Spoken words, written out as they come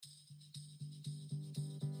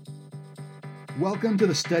Welcome to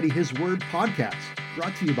the Study His Word podcast,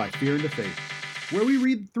 brought to you by Fear and Faith, where we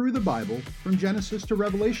read through the Bible from Genesis to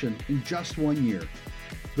Revelation in just 1 year.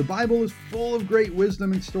 The Bible is full of great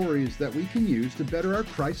wisdom and stories that we can use to better our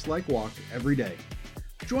Christ-like walk every day.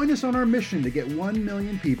 Join us on our mission to get 1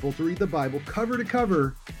 million people to read the Bible cover to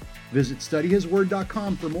cover. Visit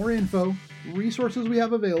studyhisword.com for more info, resources we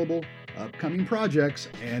have available, upcoming projects,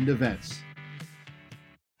 and events.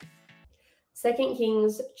 2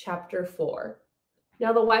 Kings chapter 4.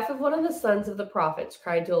 Now the wife of one of the sons of the prophets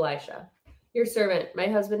cried to Elisha, "Your servant, my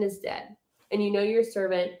husband, is dead, and you know your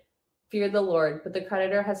servant feared the Lord, but the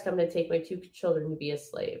creditor has come to take my 2 children to be his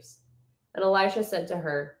slaves." And Elisha said to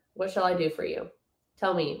her, "What shall I do for you?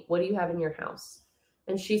 Tell me, what do you have in your house?"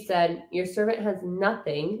 And she said, "Your servant has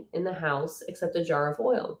nothing in the house except a jar of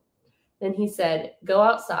oil." Then he said, "Go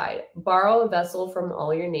outside, borrow a vessel from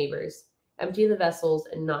all your neighbors, empty the vessels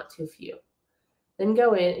and not too few. Then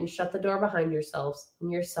go in and shut the door behind yourselves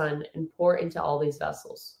and your son and pour into all these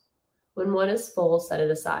vessels. When one is full, set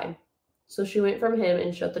it aside." So she went from him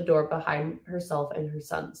and shut the door behind herself and her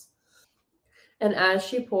sons. And as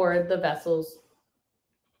she poured, they brought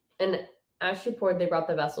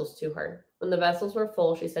the vessels to her. When the vessels were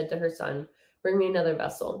full, she said to her son, "Bring me another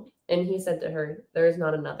vessel." And he said to her, "There is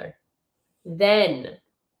not another." Then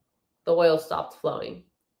the oil stopped flowing.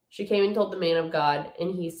 She came and told the man of God,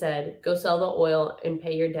 and he said, "Go sell the oil and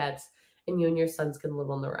pay your debts, and you and your sons can live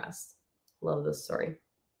on the rest." Love this story.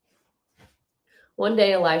 One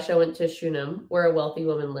day Elisha went to Shunem, where a wealthy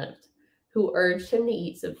woman lived, who urged him to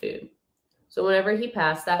eat some food. So whenever he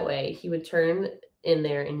passed that way, he would turn in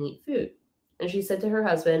there and eat food. And she said to her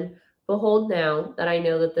husband, "Behold, now that I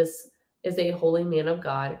know that this is a holy man of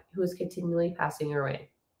God who is continually passing our way,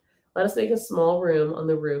 let us make a small room on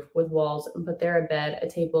the roof with walls and put there a bed, a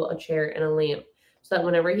table, a chair, and a lamp, so that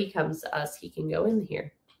whenever he comes to us, he can go in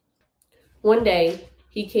here." One day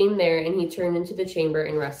he came there and he turned into the chamber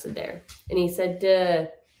and rested there. And he said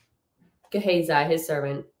to Gehazi, his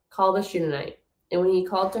servant, "Call the Shunammite." And when he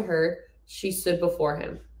called to her, she stood before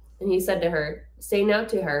him. And he said to her, "Say now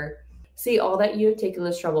to her, see all that you have taken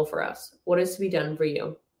this trouble for us. What is to be done for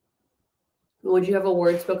you? Would you have a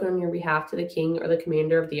word spoken on your behalf to the king or the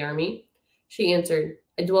commander of the army?" She answered,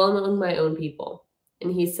 "I dwell among my own people."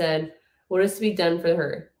 And he said, "What is to be done for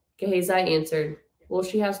her?" Gehazi answered, "Well,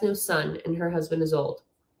 she has no son, and her husband is old."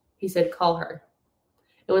 He said, "Call her."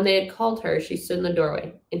 And when they had called her, she stood in the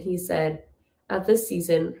doorway. And he said, "At this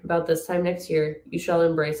season, about this time next year, you shall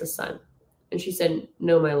embrace a son." And she said,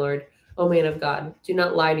 "No, my lord, O man of God, do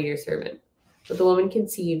not lie to your servant." But the woman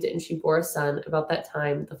conceived, and she bore a son about that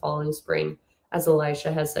time the following spring, as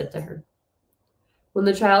Elisha had said to her. When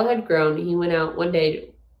the child had grown, he went out one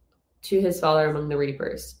day to his father among the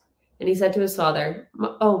reapers. And he said to his father,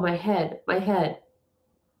 "Oh, my head, my head."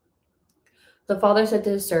 The father said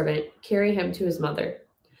to his servant, "Carry him to his mother."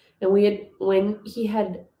 And when he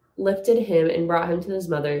had lifted him and brought him to his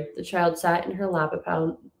mother, the child sat in her lap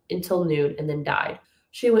until noon and then died.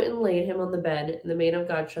 She went and laid him on the bed, and the man of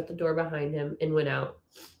God shut the door behind him and went out.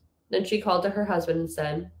 Then she called to her husband and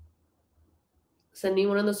said, "Send me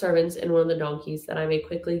one of the servants and one of the donkeys, that I may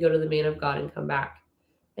quickly go to the man of God and come back."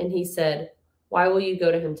 And he said, "Why will you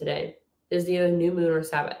go to him today? It is neither new moon or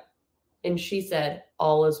Sabbath." And she said,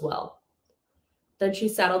 "All is well." Then she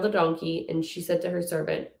saddled the donkey, and she said to her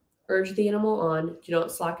servant, "Urge the animal on, do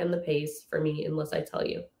not slacken the pace for me unless I tell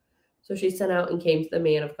you." So she sent out and came to the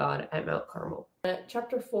man of God at Mount Carmel.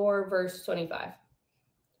 Chapter 4, verse 25.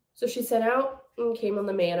 So she sent out and came on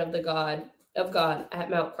the man of God at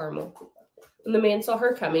Mount Carmel. When the man saw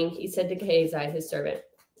her coming, he said to Gehazi, his servant,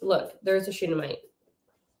 "Look, there is a Shunammite.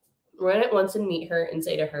 Run at once and meet her and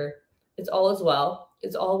say to her, 'Is all well?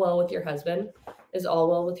 Is all well with your husband? Is all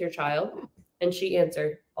well with your child?'" And she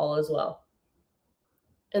answered, "All is well."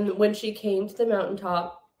 And when she came to the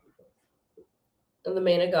mountaintop of the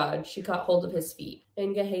man of God, she caught hold of his feet.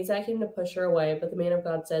 And Gehazi came to push her away, but the man of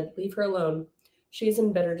God said, "Leave her alone. She is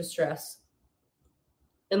in bitter distress.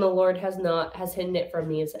 And the Lord has hidden it from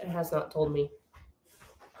me, as it has not told me."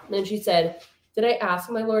 Then she said, "Did I ask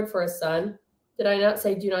my Lord for a son? Did I not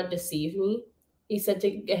say, 'Do not deceive me'?" He said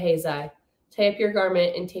to Gehazi, "Tie up your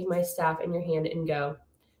garment and take my staff in your hand and go.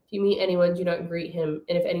 If you meet anyone, do not greet him,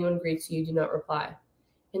 and if anyone greets you, do not reply.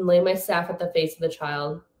 And lay my staff at the face of the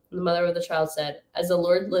child." And the mother of the child said, "As the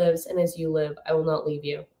Lord lives and as you live, I will not leave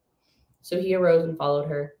you." So he arose and followed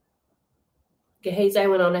her. Gehazi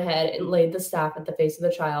went on ahead and laid the staff at the face of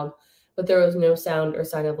the child, but there was no sound or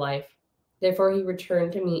sign of life. Therefore he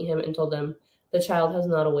returned to meet him and told him, "The child has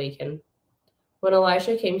not awakened." When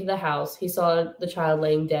Elisha came to the house, he saw the child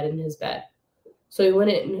laying dead in his bed. So he went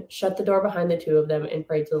in, shut the door behind the two of them, and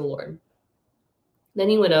prayed to the Lord. Then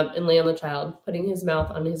he went up and lay on the child, putting his mouth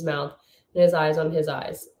on his mouth, and his eyes on his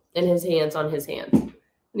eyes, and his hands on his hands. And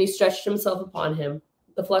he stretched himself upon him.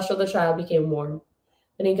 The flesh of the child became warm.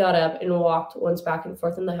 Then he got up and walked once back and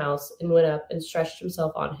forth in the house, and went up and stretched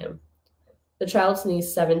himself on him. The child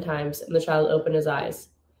sneezed 7 times, and the child opened his eyes.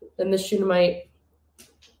 Then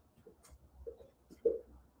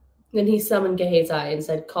he summoned Gehazi and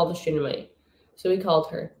said, "Call the Shunammite." So he called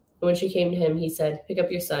her. And when she came to him, he said, "Pick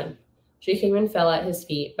up your son." She came and fell at his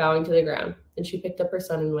feet, bowing to the ground. Then she picked up her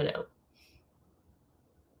son and went out.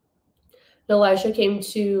 And Elisha came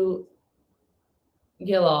to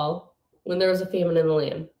Gilgal when there was a famine in the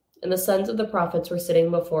land, and the sons of the prophets were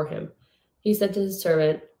sitting before him. He said to his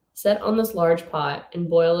servant, "Set on this large pot and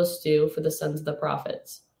boil a stew for the sons of the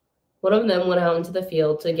prophets." One of them went out into the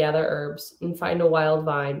field to gather herbs and find a wild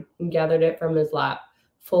vine, and gathered it from his lap,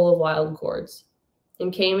 full of wild gourds,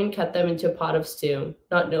 and came and cut them into a pot of stew,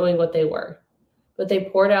 not knowing what they were. But they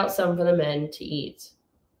poured out some for the men to eat.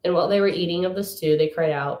 And while they were eating of the stew, they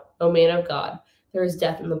cried out, "O man of God, there is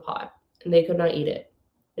death in the pot," and they could not eat it.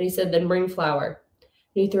 And he said, "Then bring flour."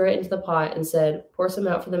 And he threw it into the pot and said, "Pour some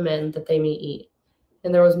out for the men, that they may eat."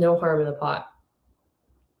 And there was no harm in the pot.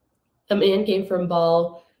 A man came from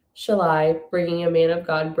Baal Shalai, bringing a man of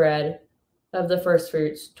God bread of the first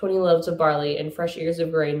fruits, 20 loaves of barley, and fresh ears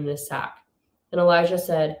of grain in his sack. And Elijah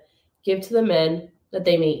said, "Give to the men, that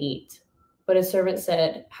they may eat." But his servant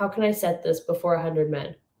said, "How can I set this before 100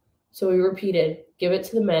 men? So he repeated, "Give it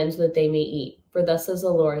to the men, so that they may eat. For thus says the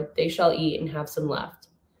Lord, they shall eat and have some left."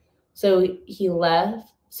 So he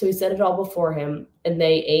set it all before him, and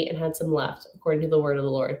they ate and had some left, according to the word of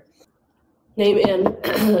the Lord.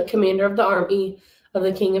 Naaman, commander of the army of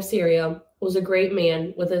the king of Syria, was a great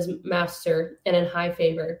man with his master and in high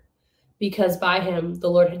favor, because by him the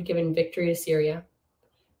Lord had given victory to Syria.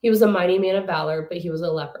 He was a mighty man of valor, but he was a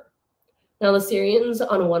leper. Now the Syrians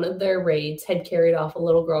on one of their raids had carried off a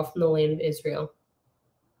little girl from the land of Israel,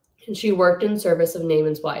 and she worked in service of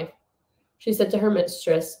Naaman's wife. She said to her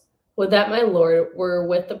mistress, "Would that my Lord were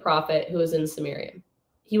with the prophet who is in Samaria.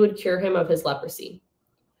 He would cure him of his leprosy."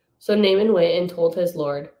 So Naaman went and told his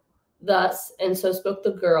Lord. Thus, and so spoke the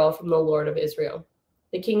girl from the Lord of Israel.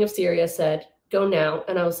 The king of Syria said, "Go now,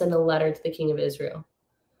 and I will send a letter to the king of Israel."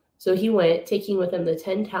 So he went, taking with him the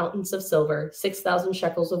 10 talents of silver, 6,000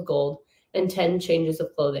 shekels of gold, and 10 changes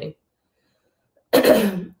of clothing.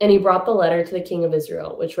 And he brought the letter to the king of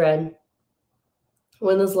Israel, which read,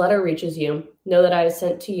 "When this letter reaches you, know that I have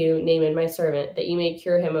sent to you Naaman my servant, that you may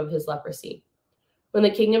cure him of his leprosy." When the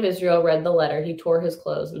king of Israel read the letter, he tore his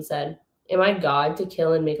clothes and said, "Am I God to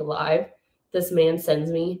kill and make alive? This man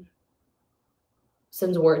sends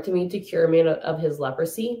word to me to cure a man of his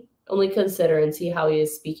leprosy. Only consider and see how he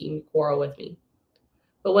is speaking quarrel with me."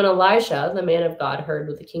 But when Elisha, the man of God, heard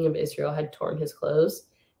what the king of Israel had torn his clothes,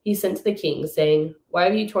 he sent to the king, saying, "Why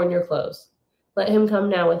have you torn your clothes? Let him come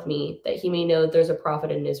now with me, that he may know that there's a prophet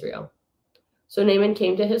in Israel." So Naaman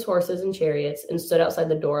came to his horses and chariots and stood outside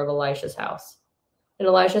the door of Elisha's house. And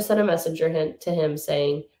Elisha sent a messenger to him,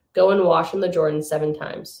 saying, "Go and wash in the Jordan 7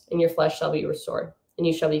 times, and your flesh shall be restored, and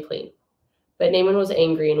you shall be clean." But Naaman was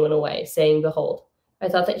angry and went away, saying, "Behold, I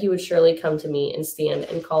thought that he would surely come to me and stand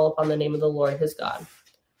and call upon the name of the Lord his God,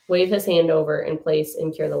 wave his hand over and place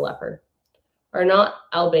and cure the leper. Are not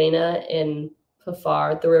Albana and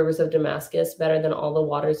Paphar, the rivers of Damascus, better than all the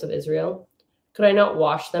waters of Israel? Could I not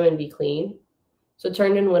wash them and be clean?" So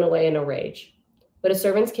turned and went away in a rage. But his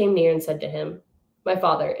servants came near and said to him, "My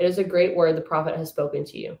father, it is a great word the prophet has spoken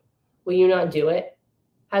to you. Will you not do it?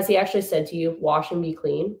 Has he actually said to you, 'Wash and be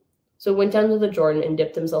clean'?" So went down to the Jordan and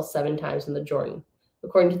dipped himself 7 times in the Jordan,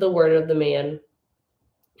 according to the word of the man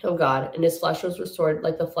of God, and his flesh was restored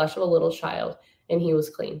like the flesh of a little child, and he was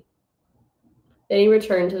clean. Then he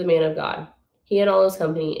returned to the man of God, he and all his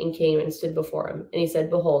company, and came and stood before him. And he said,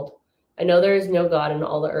 "Behold, I know there is no God in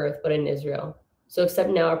all the earth but in Israel. So accept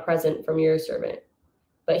now a present from your servant."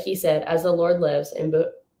 But he said, "As the Lord lives, and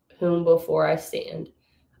whom before I stand,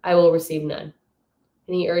 I will receive none."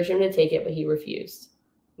 And he urged him to take it, but he refused.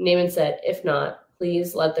 Naaman said, "If not,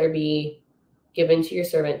 please let there be given to your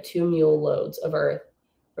servant 2 mule loads of earth.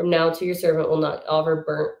 From now to your servant will not offer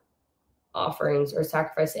burnt offerings or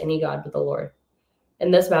sacrifice to any god but the Lord. In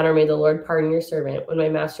this matter may the Lord pardon your servant when my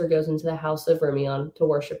master goes into the house of Rimmon to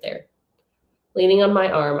worship there. Leaning on my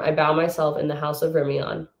arm, I bow myself in the house of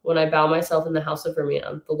Rimmon. When I bow myself in the house of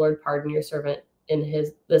Rimmon, the Lord pardon your servant in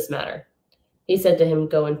this matter." He said to him,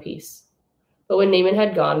 "Go in peace." But when Naaman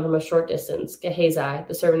had gone from a short distance, Gehazi,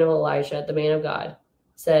 the servant of Elisha, the man of God,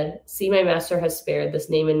 said, "See, my master has spared this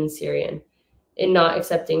Naaman in Syrian, in not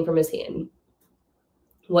accepting from his hand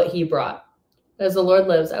what he brought." As the Lord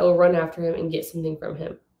lives, I will run after him and get something from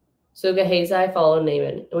him." So Gehazi followed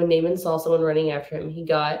Naaman, and when Naaman saw someone running after him, he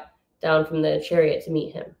got down from the chariot to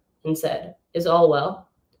meet him and said, "Is all well?"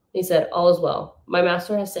 He said, "All is well. My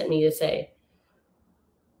master has sent me to say,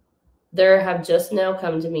 there have just now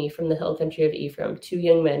come to me from the hill country of Ephraim 2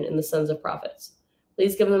 young men and the sons of prophets.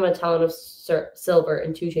 Please give them a talent of silver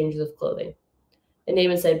and 2 changes of clothing." And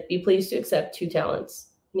Naaman said, "Be pleased to accept 2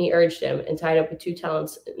 talents. And he urged him and tied up with 2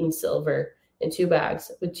 talents in silver and 2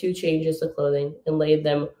 bags with 2 changes of clothing and laid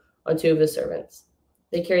them on 2 of his servants.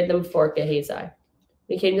 They carried them before Gehazi. When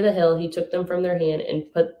he came to the hill, he took them from their hand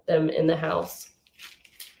and put them in the house.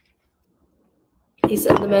 He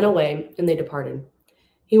sent the men away, and they departed.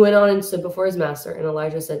 He went on and stood before his master, and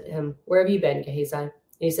Elijah said to him, "Where have you been, Gehazi?" And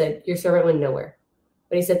he said, "Your servant went nowhere."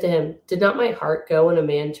 But he said to him, "Did not my heart go when a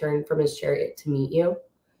man turned from his chariot to meet you?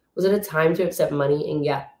 Was it a time to accept money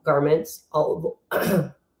and garments, all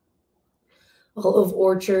of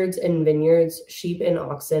orchards and vineyards, sheep and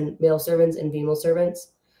oxen, male servants and female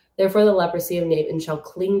servants? Therefore the leprosy of Naaman shall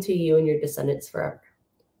cling to you and your descendants forever."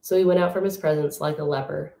 So he went out from his presence like a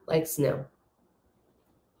leper, like snow.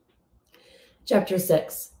 Chapter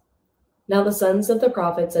 6. Now the sons of the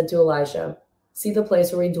prophet said to Elisha, "See, the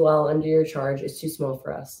place where we dwell under your charge is too small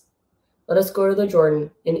for us. Let us go to the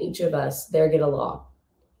Jordan, and each of us there get a log,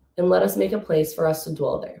 and let us make a place for us to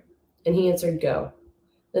dwell there." And he answered, "Go."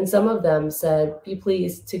 Then some of them said, "Be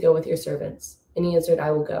pleased to go with your servants." And he answered,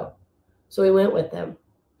 "I will go." So he went with them. And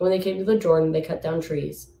when they came to the Jordan, they cut down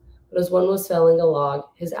trees. But as one was felling a log,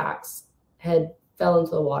 his axe head fell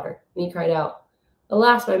into the water. And he cried out,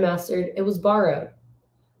 "Alas, my master, it was borrowed."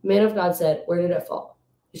 The man of God said, "Where did it fall?"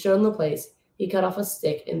 He showed him the place. He cut off a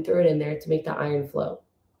stick and threw it in there to make the iron float.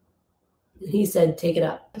 He said, "Take it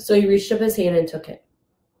up." So he reached up his hand and took it.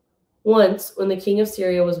 Once, when the king of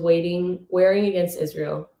Syria was warring against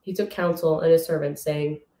Israel, he took counsel and his servants,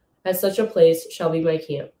 saying, "At such a place shall be my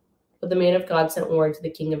camp." But the man of God sent word to the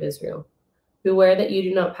king of Israel, "Beware that you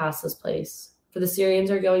do not pass this place, for the Syrians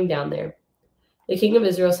are going down there." The king of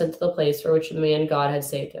Israel sent to the place for which the man God had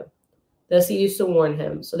saved him. Thus he used to warn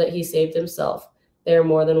him, so that he saved himself there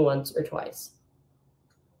more than once or twice.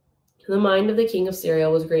 The mind of the king of Syria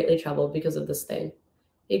was greatly troubled because of this thing.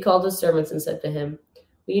 He called his servants and said to him,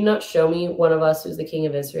 "Will you not show me one of us who's the king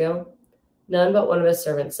of Israel?" None but one of his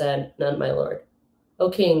servants said, "None, my lord." "O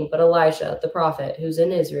king, but Elisha, the prophet, who's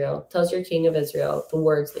in Israel, tells your king of Israel the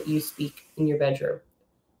words that you speak in your bedroom."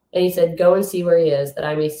 And he said, "Go and see where he is, that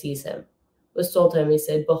I may seize him." It was told him, he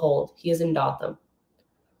said, "Behold, he is in Dothan."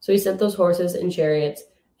 So he sent those horses and chariots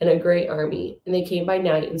and a great army, and they came by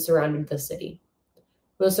night and surrounded the city.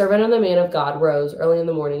 When the servant of the man of God rose early in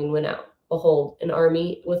the morning and went out, behold, an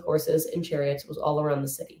army with horses and chariots was all around the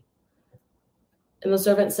city. And the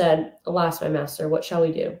servant said, "Alas, my master, what shall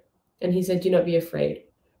we do?" And he said, "Do not be afraid,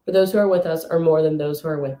 for those who are with us are more than those who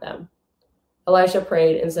are with them." Elisha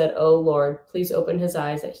prayed and said, "O Lord, please open his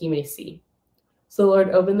eyes that he may see." So the Lord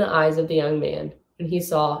opened the eyes of the young man, and he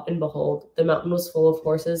saw, and behold, the mountain was full of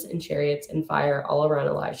horses and chariots and fire all around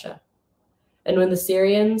Elisha. And when the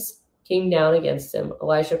Syrians came down against him,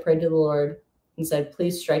 Elisha prayed to the Lord and said,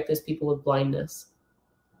 "Please strike this people with blindness."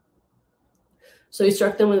 So he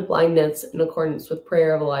struck them with blindness in accordance with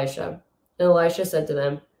prayer of Elisha. And Elisha said to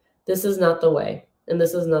them, "This is not the way, and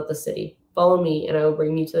this is not the city. Follow me, and I will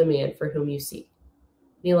bring you to the man for whom you seek."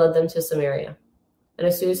 And he led them to Samaria. And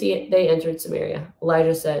as soon as they entered Samaria,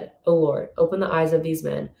 Elijah said, "O Lord, open the eyes of these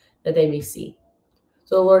men, that they may see."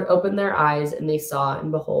 So the Lord opened their eyes, and they saw,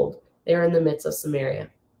 and behold, they are in the midst of Samaria.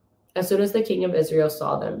 As soon as the king of Israel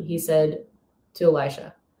saw them, he said to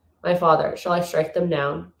Elisha, "My father, shall I strike them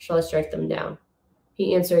down? Shall I strike them down?"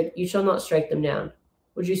 He answered, "You shall not strike them down.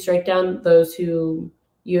 Would you strike down those whom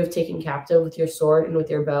you have taken captive with your sword and with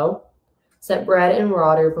your bow? Set bread and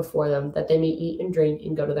water before them, that they may eat and drink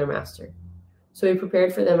and go to their master." So he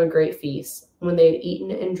prepared for them a great feast. And when they had eaten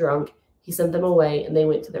and drunk, he sent them away, and they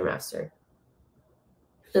went to their master.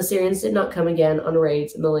 The Syrians did not come again on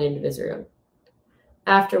raids in the land of Israel.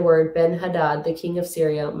 Afterward, Ben-Hadad, the king of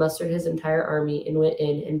Syria, mustered his entire army and went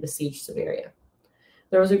in and besieged Samaria.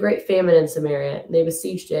 There was a great famine in Samaria, and they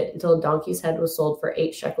besieged it until a donkey's head was sold for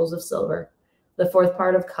 8 shekels of silver, the 4th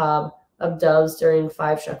part of cob of doves during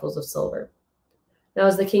 5 shekels of silver. Now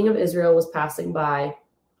as the king of Israel was passing by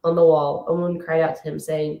on the wall, a woman cried out to him,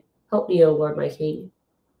 saying, "Help me, O Lord, my king."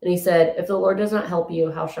 And he said, "If the Lord does not help you,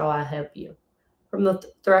 how shall I help you? From the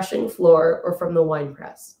threshing floor or from the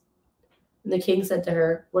winepress?" And the king said to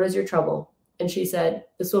her, "What is your trouble?" And she said,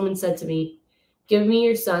 "This woman said to me, 'Give me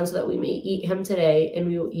your son so that we may eat him today, and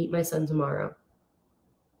we will eat my son tomorrow.'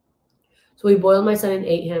 So we boiled my son and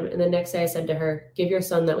ate him, and the next day I said to her, 'Give your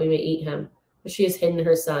son that we may eat him.' but she has hidden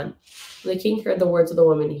her son." When the king heard the words of the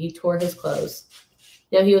woman, he tore his clothes.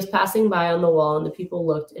 Now he was passing by on the wall, and the people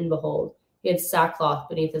looked, and behold, he had sackcloth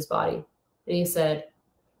beneath his body. And he said,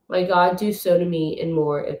 "My God, do so to me and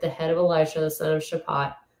more, if the head of Elisha the son of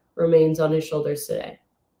Shaphat remains on his shoulders today."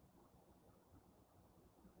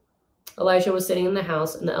 Elisha was sitting in the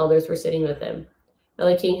house, and the elders were sitting with him. Now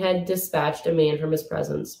the king had dispatched a man from his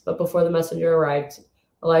presence, but before the messenger arrived,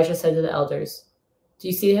 Elisha said to the elders, "Do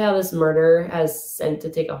you see how this murderer has sent to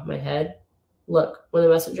take off my head? Look, when the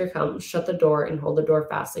messenger comes, shut the door and hold the door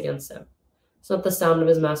fast against him, so that the sound of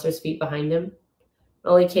his master's feet behind him."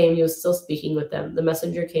 While he came, he was still speaking with them. The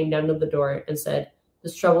messenger came down to the door and said,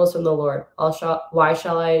 "This trouble is from the Lord. Why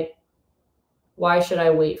should I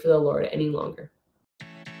wait for the Lord any longer?"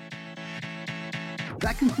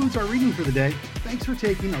 That concludes our reading for the day. Thanks for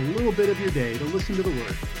taking a little bit of your day to listen to the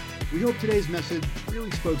Word. We hope today's message really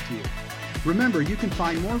spoke to you. Remember, you can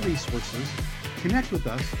find more resources, connect with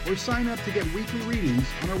us, or sign up to get weekly readings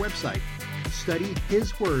on our website,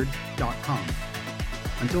 studyhisword.com.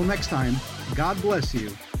 Until next time, God bless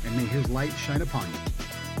you, and may His light shine upon you.